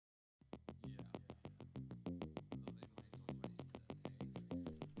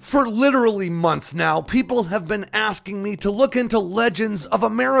For literally months now, people have been asking me to look into legends of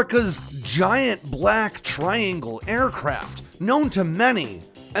America's giant black triangle aircraft, known to many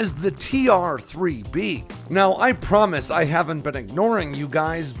as the TR-3B. Now, I promise I haven't been ignoring you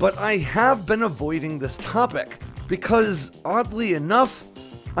guys, but I have been avoiding this topic because, oddly enough,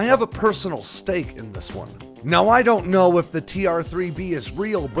 I have a personal stake in this one. Now, I don't know if the TR-3B is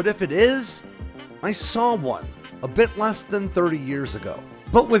real, but if it is, I saw one a bit less than 30 years ago.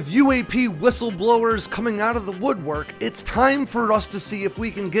 But with UAP whistleblowers coming out of the woodwork, it's time for us to see if we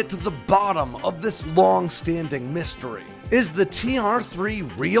can get to the bottom of this long-standing mystery. Is the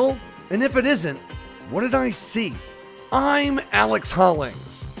TR-3 real? And if it isn't, what did I see? I'm Alex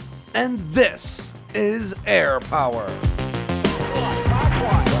Hollings, and this is Air Power.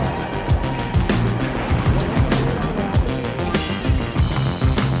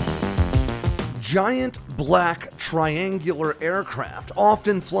 Giant black triangular aircraft,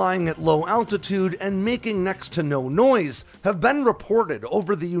 often flying at low altitude and making next to no noise, have been reported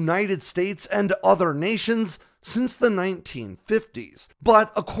over the United States and other nations since the 1950s.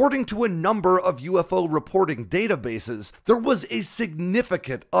 But according to a number of UFO reporting databases, there was a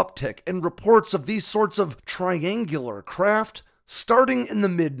significant uptick in reports of these sorts of triangular craft starting in the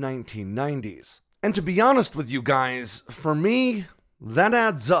mid-1990s. And to be honest with you guys, for me, that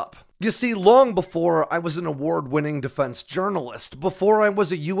adds up. You see, long before I was an award-winning defense journalist, before I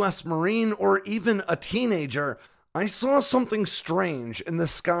was a US Marine or even a teenager, I saw something strange in the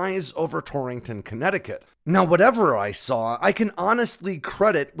skies over Torrington, Connecticut. Now, whatever I saw, I can honestly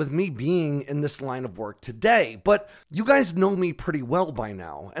credit with me being in this line of work today, but you guys know me pretty well by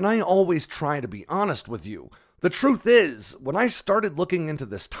now, and I always try to be honest with you. The truth is, when I started looking into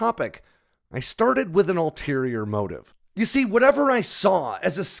this topic, I started with an ulterior motive. You see, whatever I saw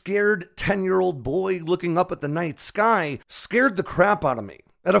as a scared 10-year-old boy looking up at the night sky scared the crap out of me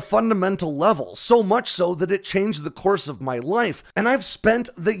at a fundamental level, so much so that it changed the course of my life, and I've spent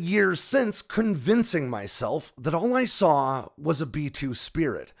the years since convincing myself that all I saw was a B-2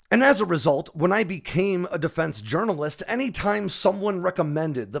 spirit. And as a result, when I became a defense journalist, anytime someone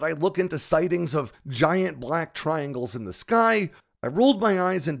recommended that I look into sightings of giant black triangles in the sky, I rolled my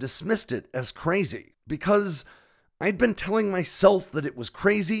eyes and dismissed it as crazy, because I'd been telling myself that it was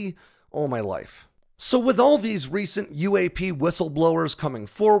crazy all my life. So with all these recent UAP whistleblowers coming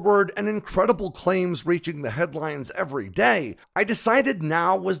forward and incredible claims reaching the headlines every day, I decided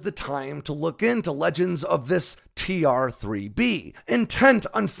now was the time to look into legends of this TR-3B, intent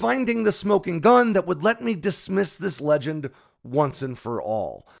on finding the smoking gun that would let me dismiss this legend once and for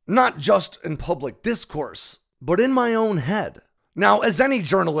all. Not just in public discourse, but in my own head. Now, as any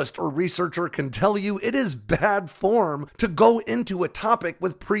journalist or researcher can tell you, it is bad form to go into a topic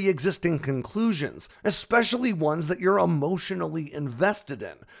with pre-existing conclusions, especially ones that you're emotionally invested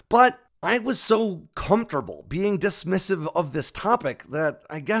in. But I was so comfortable being dismissive of this topic that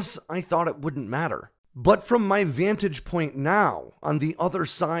I guess I thought it wouldn't matter. But from my vantage point now, on the other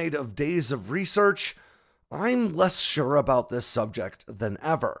side of days of research, I'm less sure about this subject than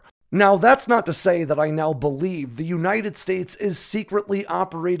ever. Now, that's not to say that I now believe the United States is secretly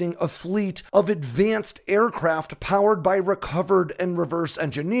operating a fleet of advanced aircraft powered by recovered and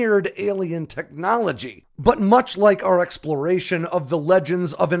reverse-engineered alien technology. But much like our exploration of the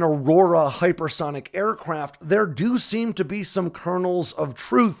legends of an Aurora hypersonic aircraft, there do seem to be some kernels of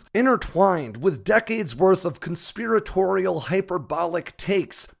truth intertwined with decades worth of conspiratorial hyperbolic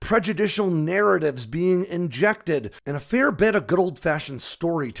takes, prejudicial narratives being injected, and a fair bit of good old-fashioned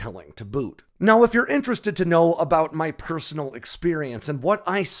storytelling to boot. Now, if you're interested to know about my personal experience and what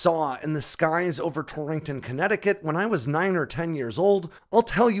I saw in the skies over Torrington, Connecticut when I was 9 or 10 years old, I'll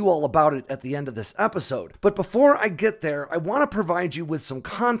tell you all about it at the end of this episode. But before I get there, I want to provide you with some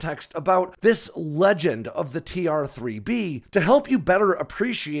context about this legend of the TR-3B to help you better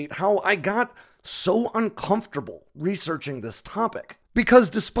appreciate how I got so uncomfortable researching this topic. Because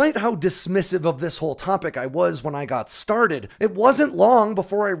despite how dismissive of this whole topic I was when I got started, it wasn't long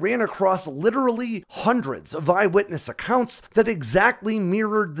before I ran across literally hundreds of eyewitness accounts that exactly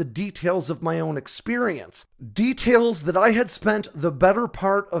mirrored the details of my own experience. Details that I had spent the better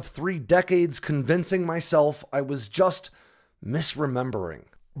part of 3 decades convincing myself I was just misremembering.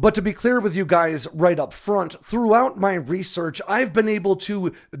 But to be clear with you guys right up front, throughout my research, I've been able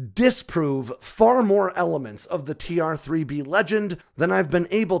to disprove far more elements of the TR-3B legend than I've been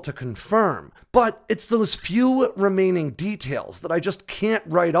able to confirm. But it's those few remaining details that I just can't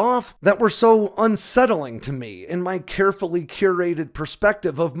write off that were so unsettling to me in my carefully curated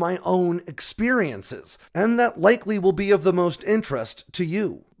perspective of my own experiences, and that likely will be of the most interest to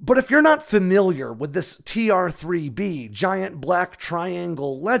you. But if you're not familiar with this TR-3B, giant black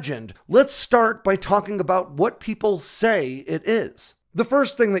triangle legend, let's start by talking about what people say it is. The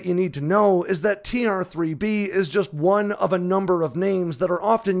first thing that you need to know is that TR-3B is just one of a number of names that are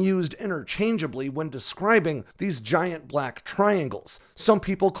often used interchangeably when describing these giant black triangles. Some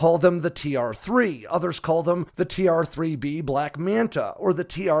people call them the TR-3, others call them the TR-3B Black Manta or the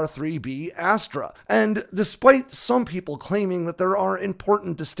TR-3B Astra. And despite some people claiming that there are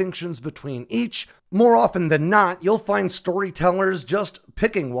important distinctions between each, more often than not, you'll find storytellers just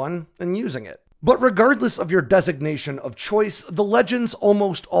picking one and using it. But regardless of your designation of choice, the legends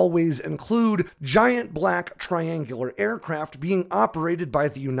almost always include giant black triangular aircraft being operated by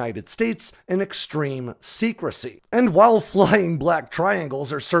the United States in extreme secrecy. And while flying black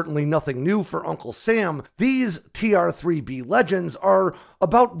triangles are certainly nothing new for Uncle Sam, these TR-3B legends are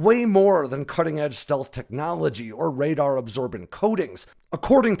about way more than cutting-edge stealth technology or radar-absorbent coatings.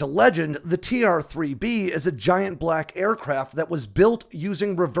 According to legend, the TR-3B is a giant black aircraft that was built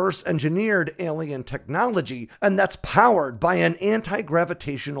using reverse-engineered alien technology, and that's powered by an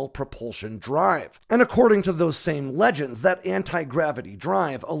anti-gravitational propulsion drive. And according to those same legends, that anti-gravity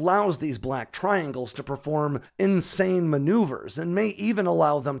drive allows these black triangles to perform insane maneuvers and may even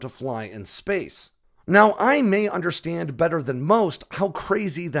allow them to fly in space. Now, I may understand better than most how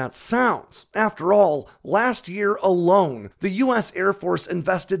crazy that sounds. After all, last year alone, the US Air Force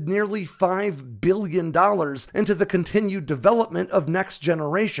invested nearly $5 billion into the continued development of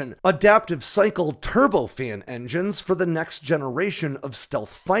next-generation adaptive cycle turbofan engines for the next generation of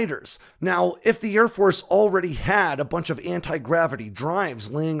stealth fighters. Now, if the Air Force already had a bunch of anti-gravity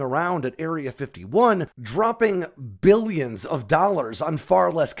drives laying around at Area 51, dropping billions of dollars on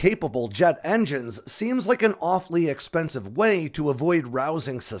far less capable jet engines seems like an awfully expensive way to avoid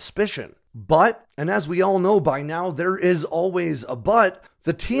rousing suspicion. But, and as we all know by now, there is always a but,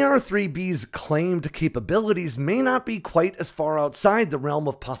 the TR-3B's claimed capabilities may not be quite as far outside the realm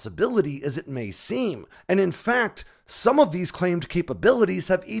of possibility as it may seem. And in fact, some of these claimed capabilities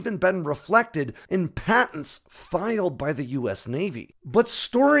have even been reflected in patents filed by the US Navy. But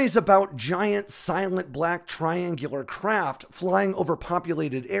stories about giant silent black triangular craft flying over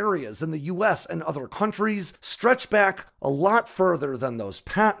populated areas in the US and other countries stretch back a lot further than those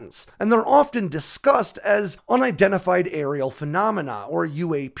patents, and they're often discussed as unidentified aerial phenomena, or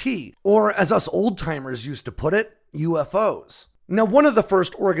UAP, or as us old-timers used to put it, UFOs. Now, one of the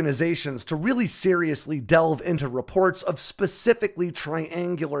first organizations to really seriously delve into reports of specifically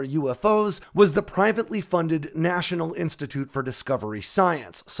triangular UFOs was the privately funded National Institute for Discovery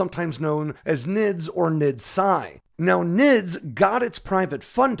Science, sometimes known as NIDS or NIDSci. Now, NIDS got its private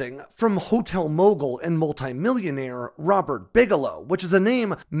funding from hotel mogul and multimillionaire Robert Bigelow, which is a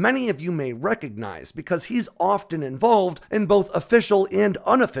name many of you may recognize because he's often involved in both official and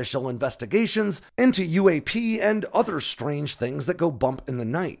unofficial investigations into UAP and other strange things that go bump in the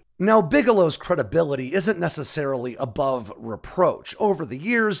night. Now, Bigelow's credibility isn't necessarily above reproach. Over the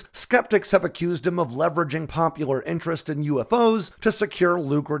years, skeptics have accused him of leveraging popular interest in UFOs to secure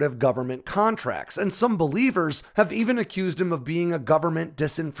lucrative government contracts, and some believers have even accused him of being a government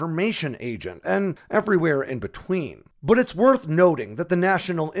disinformation agent, and everywhere in between. But it's worth noting that the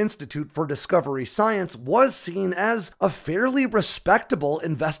National Institute for Discovery Science was seen as a fairly respectable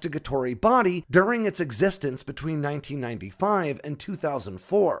investigatory body during its existence between 1995 and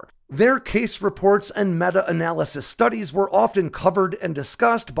 2004. Their case reports and meta-analysis studies were often covered and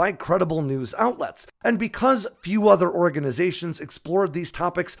discussed by credible news outlets, and because few other organizations explored these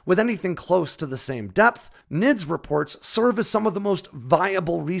topics with anything close to the same depth, NIDS reports serve as some of the most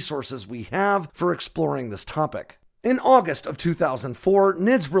viable resources we have for exploring this topic. In August of 2004,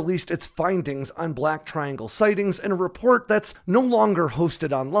 NIDS released its findings on Black Triangle sightings in a report that's no longer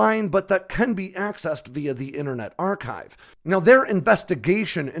hosted online, but that can be accessed via the Internet Archive. Now, their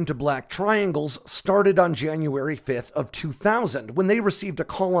investigation into black triangles started on January 5th of 2000, when they received a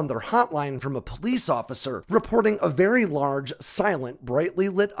call on their hotline from a police officer reporting a very large, silent, brightly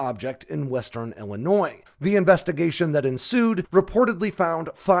lit object in western Illinois. The investigation that ensued reportedly found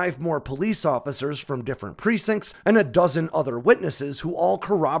 5 more police officers from different precincts and a dozen other witnesses who all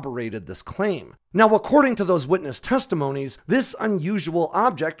corroborated this claim. Now, according to those witness testimonies, this unusual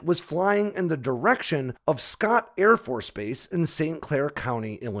object was flying in the direction of Scott Air Force Base in St. Clair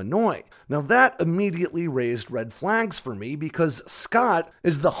County, Illinois. Now, that immediately raised red flags for me because Scott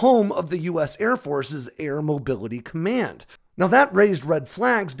is the home of the US Air Force's Air Mobility Command. Now that raised red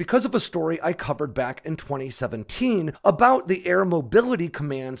flags because of a story I covered back in 2017 about the Air Mobility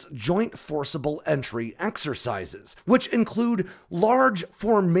Command's Joint Forcible Entry exercises, which include large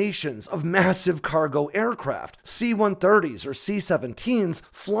formations of massive cargo aircraft, C-130s or C-17s,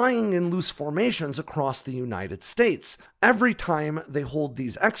 flying in loose formations across the United States. Every time they hold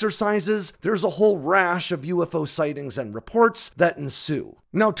these exercises, there's a whole rash of UFO sightings and reports that ensue.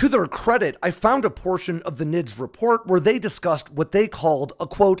 Now, to their credit, I found a portion of the NIDS report where they discussed what they called a,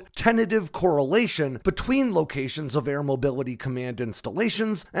 quote, tentative correlation between locations of Air Mobility Command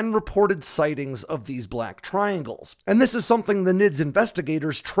installations and reported sightings of these black triangles. And this is something the NIDS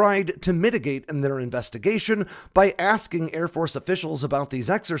investigators tried to mitigate in their investigation by asking Air Force officials about these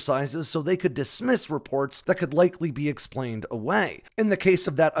exercises so they could dismiss reports that could likely be explained away. In the case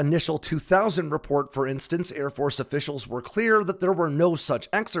of that initial 2000 report, for instance, Air Force officials were clear that there were no such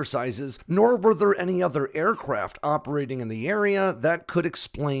exercises, nor were there any other aircraft operating in the area that could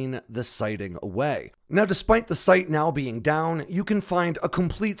explain the sighting away. Now, despite the site now being down, you can find a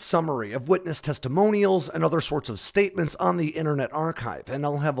complete summary of witness testimonials and other sorts of statements on the Internet Archive, and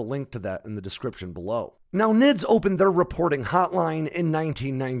I'll have a link to that in the description below. Now, NIDS opened their reporting hotline in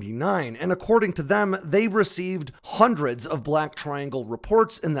 1999, and according to them, they received hundreds of Black Triangle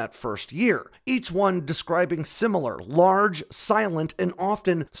reports in that first year, each one describing similar, large, silent, and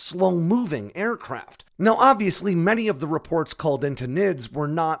often slow-moving aircraft. Now, obviously, many of the reports called into NIDS were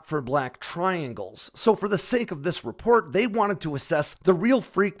not for black triangles, so for the sake of this report, they wanted to assess the real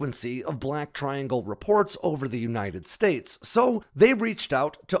frequency of black triangle reports over the United States, so they reached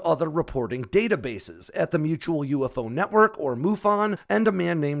out to other reporting databases at the Mutual UFO Network, or MUFON, and a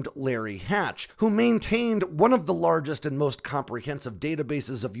man named Larry Hatch, who maintained one of the largest and most comprehensive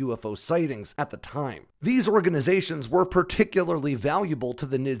databases of UFO sightings at the time. These organizations were particularly valuable to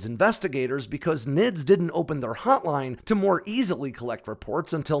the NIDS investigators because NIDS didn't open their hotline to more easily collect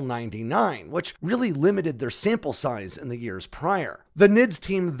reports until '99, which really limited their sample size in the years prior. The NIDS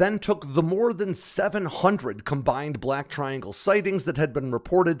team then took the more than 700 combined Black Triangle sightings that had been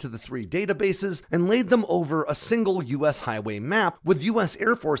reported to the three databases and laid them over a single U.S. highway map with U.S.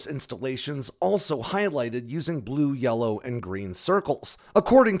 Air Force installations also highlighted using blue, yellow, and green circles.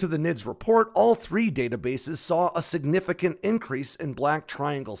 According to the NIDS report, all three databases saw a significant increase in Black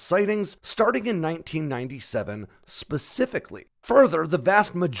Triangle sightings starting in 1997 specifically. Further, the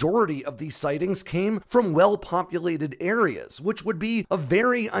vast majority of these sightings came from well-populated areas, which would be a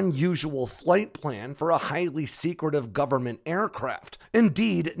very unusual flight plan for a highly secretive government aircraft.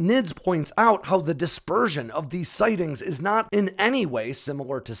 Indeed, NIDS points out how the dispersion of these sightings is not in any way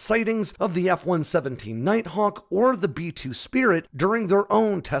similar to sightings of the F-117 Nighthawk or the B-2 Spirit during their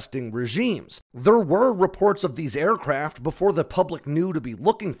own testing regimes. There were reports of these aircraft before the public knew to be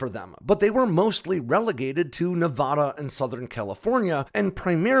looking for them, but they were mostly relegated to Nevada and Southern California and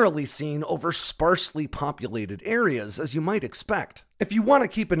primarily seen over sparsely populated areas, as you might expect. If you want to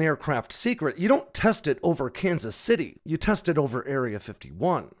keep an aircraft secret, you don't test it over Kansas City, you test it over Area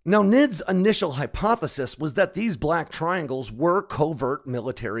 51. Now, NIDS' initial hypothesis was that these black triangles were covert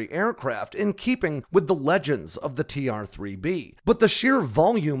military aircraft in keeping with the legends of the TR-3B. But the sheer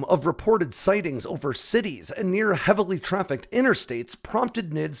volume of reported sightings over cities and near heavily trafficked interstates prompted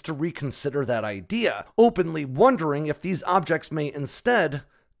NIDS to reconsider that idea, openly wondering if these objects may instead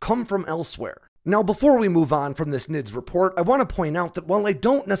come from elsewhere. Now, before we move on from this NIDS report, I want to point out that while I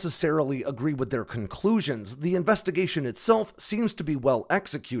don't necessarily agree with their conclusions, the investigation itself seems to be well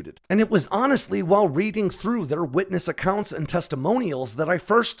executed. And it was honestly while reading through their witness accounts and testimonials that I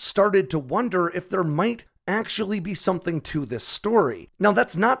first started to wonder if there might actually be something to this story. Now,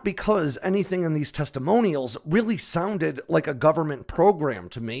 that's not because anything in these testimonials really sounded like a government program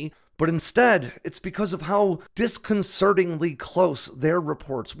to me, but instead, it's because of how disconcertingly close their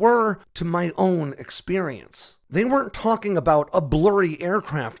reports were to my own experience. They weren't talking about a blurry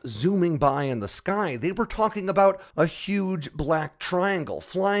aircraft zooming by in the sky. They were talking about a huge black triangle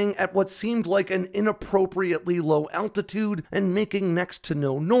flying at what seemed like an inappropriately low altitude and making next to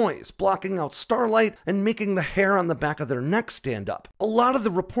no noise, blocking out starlight and making the hair on the back of their neck stand up. A lot of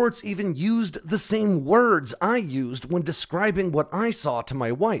the reports even used the same words I used when describing what I saw to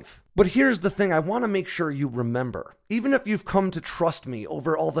my wife. But here's the thing I want to make sure you remember. Even if you've come to trust me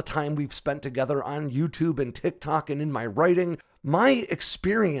over all the time we've spent together on YouTube and TikTok and in my writing, my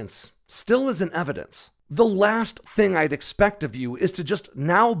experience still isn't evidence. The last thing I'd expect of you is to just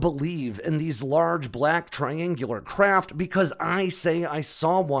now believe in these large black triangular craft because I say I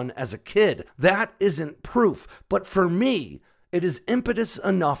saw one as a kid. That isn't proof, but for me, it is impetus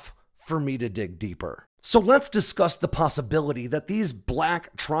enough for me to dig deeper. So let's discuss the possibility that these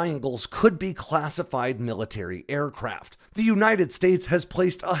black triangles could be classified military aircraft. The United States has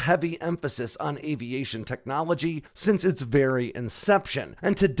placed a heavy emphasis on aviation technology since its very inception,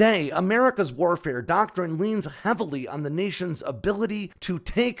 and today America's warfare doctrine leans heavily on the nation's ability to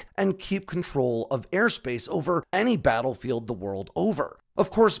take and keep control of airspace over any battlefield the world over. Of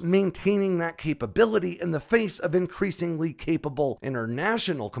course, maintaining that capability in the face of increasingly capable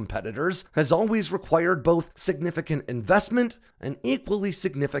international competitors has always required both significant investment and equally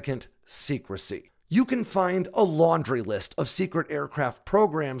significant secrecy. You can find a laundry list of secret aircraft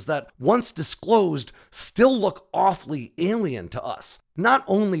programs that, once disclosed, still look awfully alien to us. Not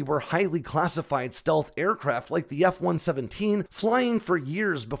only were highly classified stealth aircraft like the F-117 flying for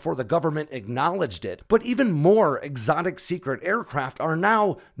years before the government acknowledged it, but even more exotic secret aircraft are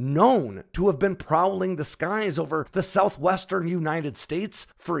now known to have been prowling the skies over the southwestern United States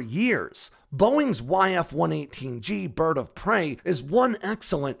for years. Boeing's YF-118G bird of prey is one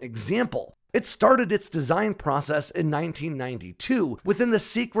excellent example. It started its design process in 1992 within the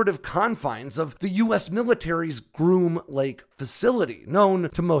secretive confines of the U.S. military's Groom Lake facility, known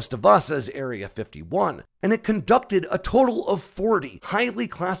to most of us as Area 51, and it conducted a total of 40 highly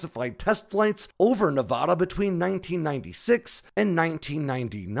classified test flights over Nevada between 1996 and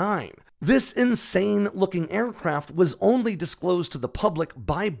 1999. This insane-looking aircraft was only disclosed to the public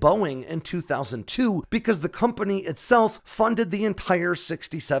by Boeing in 2002 because the company itself funded the entire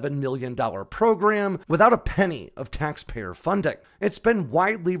 $67 million program without a penny of taxpayer funding. It's been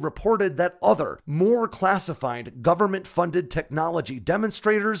widely reported that other, more classified, government-funded technology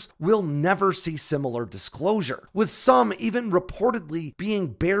demonstrators will never see similar disclosure, with some even reportedly being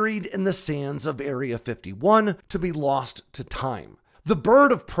buried in the sands of Area 51 to be lost to time. The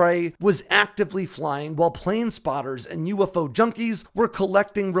bird of prey was actively flying while plane spotters and UFO junkies were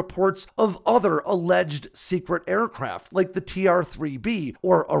collecting reports of other alleged secret aircraft like the TR-3B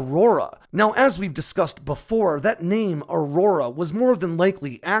or Aurora. Now, as we've discussed before, that name Aurora was more than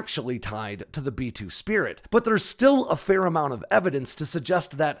likely actually tied to the B-2 Spirit, but there's still a fair amount of evidence to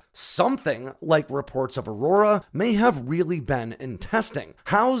suggest that something like reports of Aurora may have really been in testing,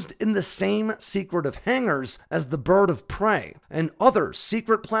 housed in the same secretive hangars as the bird of prey and other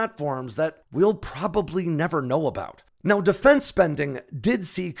secret platforms that we'll probably never know about. Now, defense spending did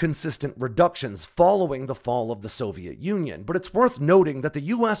see consistent reductions following the fall of the Soviet Union, but it's worth noting that the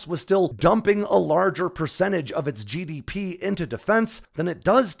US was still dumping a larger percentage of its GDP into defense than it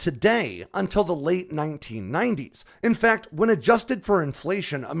does today until the late 1990s. In fact, when adjusted for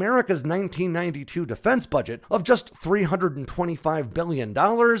inflation, America's 1992 defense budget of just $325 billion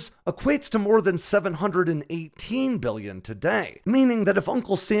equates to more than $718 billion today, meaning that if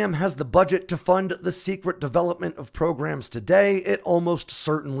Uncle Sam has the budget to fund the secret development of programs today, it almost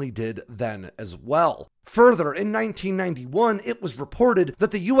certainly did then as well. Further, in 1991, it was reported that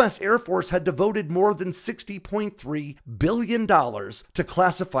the U.S. Air Force had devoted more than $60.3 billion to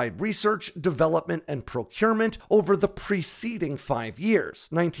classified research, development, and procurement over the preceding 5 years,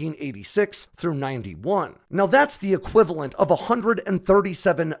 1986 through 91. Now, that's the equivalent of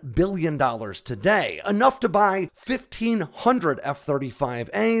 $137 billion today, enough to buy 1,500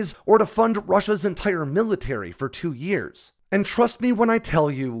 F-35As or to fund Russia's entire military for 2 years. And trust me when I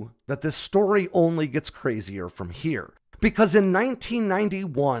tell you that this story only gets crazier from here. Because in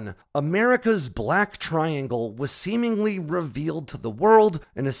 1991, America's Black Triangle was seemingly revealed to the world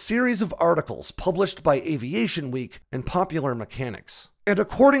in a series of articles published by Aviation Week and Popular Mechanics. And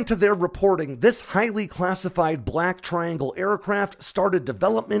according to their reporting, this highly classified Black Triangle aircraft started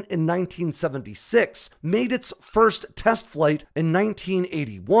development in 1976, made its first test flight in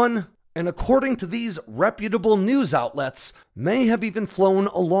 1981, and according to these reputable news outlets, may have even flown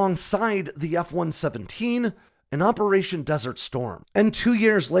alongside the F-117 in Operation Desert Storm. And 2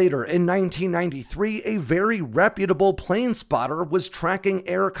 years later, in 1993, a very reputable plane spotter was tracking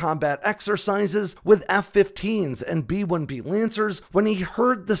air combat exercises with F-15s and B-1B Lancers when he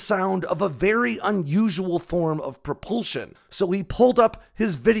heard the sound of a very unusual form of propulsion. So he pulled up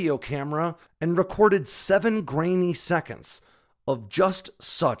his video camera and recorded 7 grainy seconds of just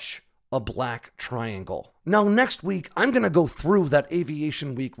such a black triangle. Now, next week, I'm going to go through that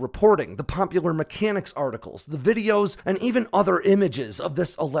Aviation Week reporting, the Popular Mechanics articles, the videos, and even other images of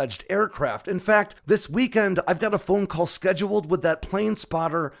this alleged aircraft. In fact, this weekend, I've got a phone call scheduled with that plane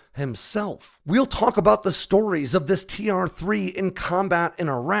spotter himself. We'll talk about the stories of this TR-3 in combat in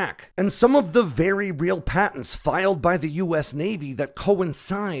Iraq, and some of the very real patents filed by the US Navy that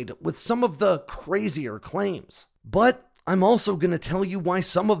coincide with some of the crazier claims. But I'm also going to tell you why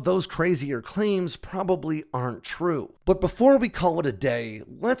some of those crazier claims probably aren't true. But before we call it a day,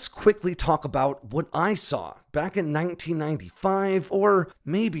 let's quickly talk about what I saw back in 1995 or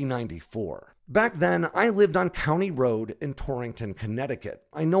maybe 94. Back then, I lived on County Road in Torrington, Connecticut.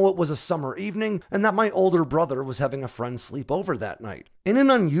 I know it was a summer evening and that my older brother was having a friend sleep over that night. In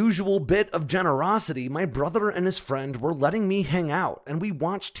an unusual bit of generosity, my brother and his friend were letting me hang out, and we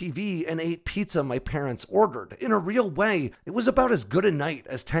watched TV and ate pizza my parents ordered. In a real way, it was about as good a night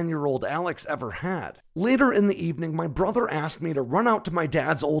as 10-year-old Alex ever had. Later in the evening, my brother asked me to run out to my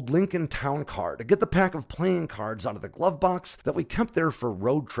dad's old Lincoln Town Car to get the pack of playing cards out of the glove box that we kept there for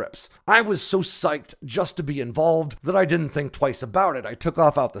road trips. I was so psyched just to be involved that I didn't think twice about it. I took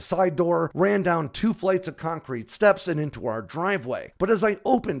off out the side door, ran down 2 flights of concrete steps and into our driveway. But as I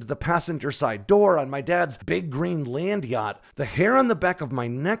opened the passenger side door on my dad's big green land yacht, the hair on the back of my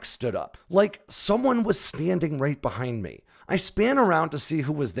neck stood up, like someone was standing right behind me. I span around to see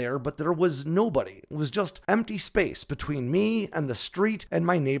who was there, but there was nobody. It was just empty space between me and the street and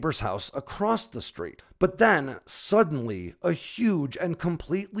my neighbor's house across the street. But then, suddenly, a huge and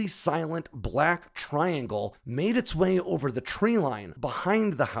completely silent black triangle made its way over the tree line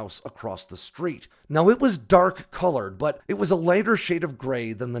behind the house across the street. Now, it was dark colored, but it was a lighter shade of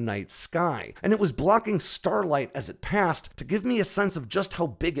gray than the night sky, and it was blocking starlight as it passed to give me a sense of just how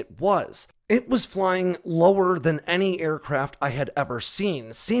big it was. It was flying lower than any aircraft I had ever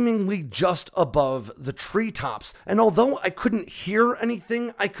seen, seemingly just above the treetops. And although I couldn't hear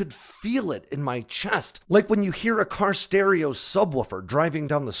anything, I could feel it in my chest, like when you hear a car stereo subwoofer driving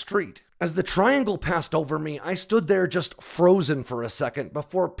down the street. As the triangle passed over me, I stood there just frozen for a second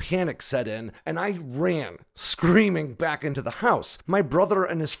before panic set in, and I ran, screaming back into the house. My brother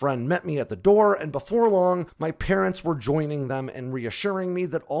and his friend met me at the door, and before long, my parents were joining them and reassuring me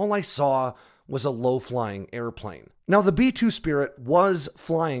that all I saw was a low-flying airplane. Now, the B-2 Spirit was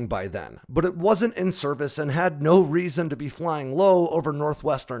flying by then, but it wasn't in service and had no reason to be flying low over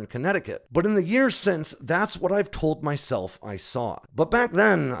northwestern Connecticut. But in the years since, that's what I've told myself I saw. But back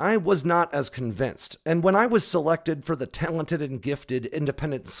then, I was not as convinced. And when I was selected for the Talented and Gifted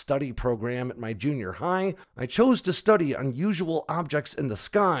Independent Study program at my junior high, I chose to study unusual objects in the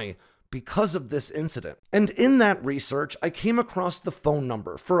sky because of this incident. And in that research, I came across the phone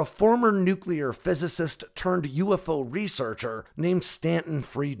number for a former nuclear physicist turned UFO researcher named Stanton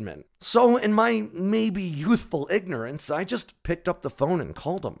Friedman. So in my maybe youthful ignorance, I just picked up the phone and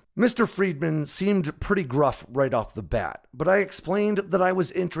called him. Mr. Friedman seemed pretty gruff right off the bat, but I explained that I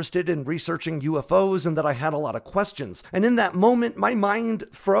was interested in researching UFOs and that I had a lot of questions. And in that moment, my mind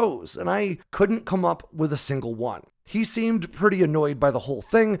froze and I couldn't come up with a single one. He seemed pretty annoyed by the whole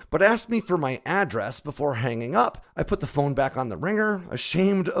thing, but asked me for my address before hanging up. I put the phone back on the ringer,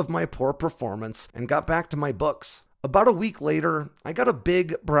 ashamed of my poor performance, and got back to my books. About a week later, I got a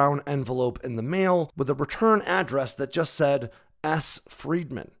big brown envelope in the mail with a return address that just said S.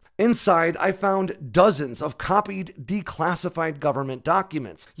 Friedman. Inside, I found dozens of copied, declassified government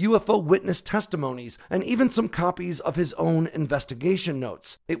documents, UFO witness testimonies, and even some copies of his own investigation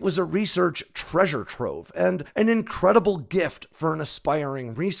notes. It was a research treasure trove and an incredible gift for an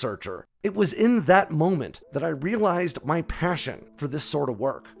aspiring researcher. It was in that moment that I realized my passion for this sort of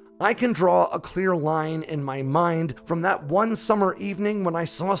work. I can draw a clear line in my mind from that one summer evening when I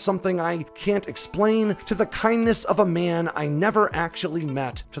saw something I can't explain to the kindness of a man I never actually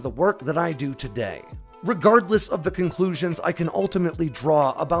met to the work that I do today. Regardless of the conclusions I can ultimately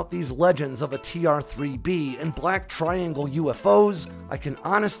draw about these legends of a TR-3B and Black Triangle UFOs, I can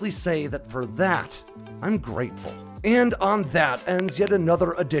honestly say that for that, I'm grateful. And on that ends yet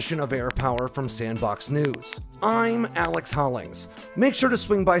another edition of Air Power from Sandboxx News. I'm Alex Hollings. Make sure to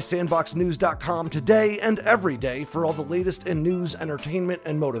swing by sandboxnews.com today and every day for all the latest in news, entertainment,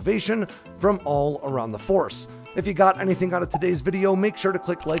 and motivation from all around the force. If you got anything out of today's video, make sure to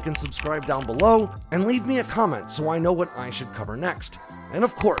click like and subscribe down below, and leave me a comment so I know what I should cover next. And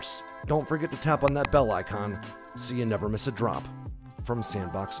of course, don't forget to tap on that bell icon so you never miss a drop from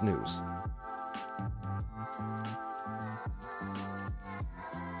Sandboxx News.